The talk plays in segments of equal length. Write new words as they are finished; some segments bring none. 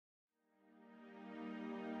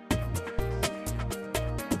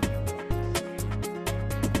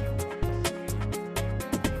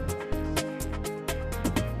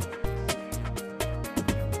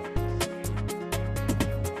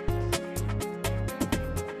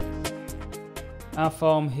Our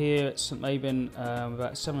farm here at St Mabin,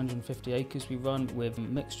 about 750 acres we run, with a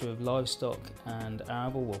mixture of livestock and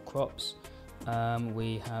arable or crops.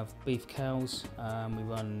 We have beef cows, we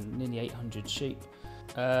run nearly 800 sheep.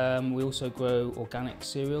 We also grow organic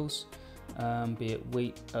cereals, be it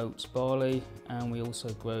wheat, oats, barley, and we also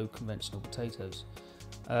grow conventional potatoes.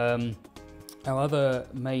 Our other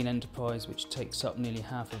main enterprise, which takes up nearly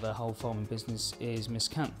half of our whole farming business, is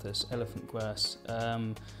miscanthus, elephant grass.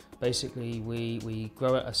 Basically, we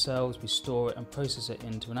grow it ourselves, we store it and process it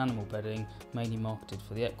into an animal bedding, mainly marketed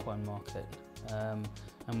for the equine market.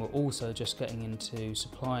 And we're also just getting into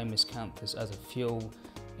supplying miscanthus as a fuel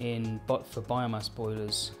for biomass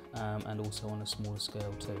boilers, and also on a smaller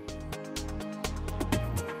scale too.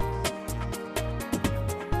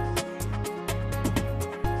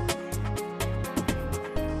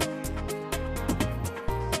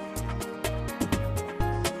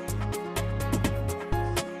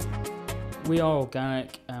 We are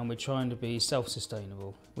organic and we're trying to be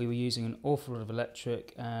self-sustainable. We were using an awful lot of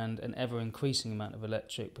electric and an ever-increasing amount of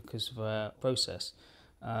electric because of our process.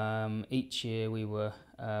 Each year we were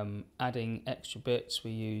adding extra bits.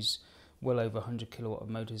 We use well over 100 kilowatt of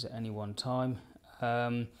motors at any one time,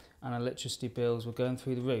 and our electricity bills were going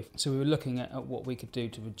through the roof. So we were looking at what we could do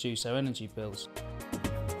to reduce our energy bills.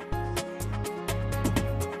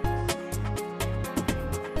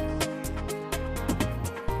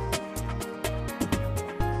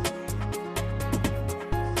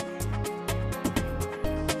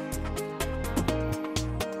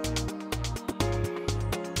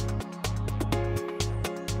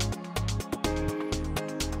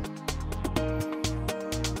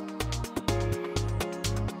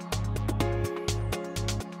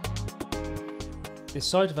 The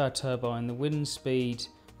side of our turbine, the wind speed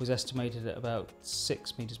was estimated at about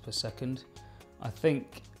 6 meters per second. I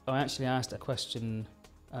actually asked a question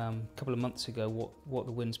a couple of months ago what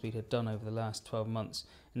the wind speed had done over the last 12 months,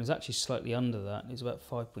 and it was actually slightly under that. It was about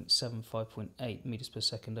 5.7, 5.8 meters per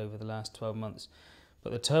second over the last 12 months.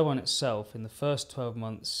 But the turbine itself, in the first 12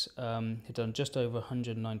 months, had done just over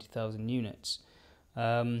 190,000 units.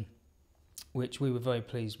 Which we were very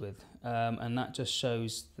pleased with, and that just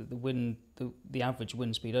shows that the average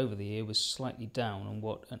wind speed over the year was slightly down on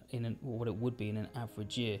what it would be in an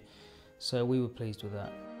average year. So we were pleased with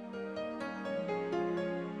that.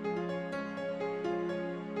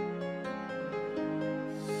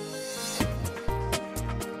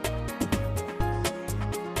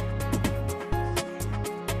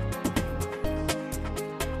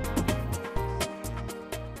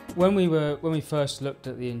 When we first looked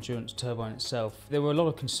at the endurance turbine itself, there were a lot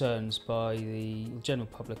of concerns by the general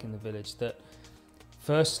public in the village that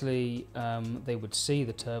firstly they would see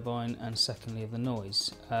the turbine, and secondly of the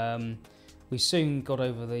noise. We soon got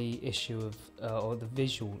over the issue or the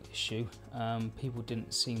visual issue. People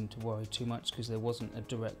didn't seem to worry too much because there wasn't a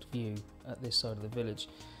direct view at this side of the village.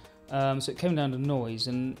 So it came down to noise,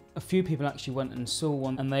 and a few people actually went and saw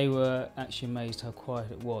one, and they were actually amazed how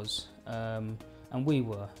quiet it was. And we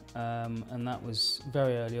were, and that was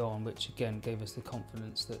very early on, which again gave us the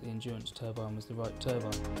confidence that the endurance turbine was the right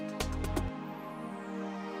turbine.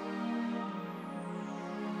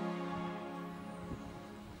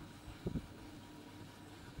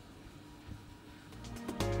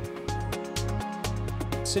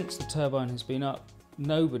 Since the turbine has been up,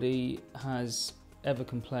 nobody has ever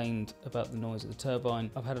complained about the noise of the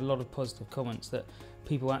turbine. I've had a lot of positive comments that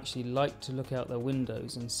people actually like to look out their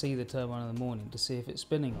windows and see the turbine in the morning to see if it's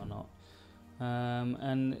spinning or not.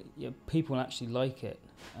 And people actually like it,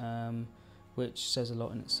 which says a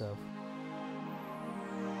lot in itself.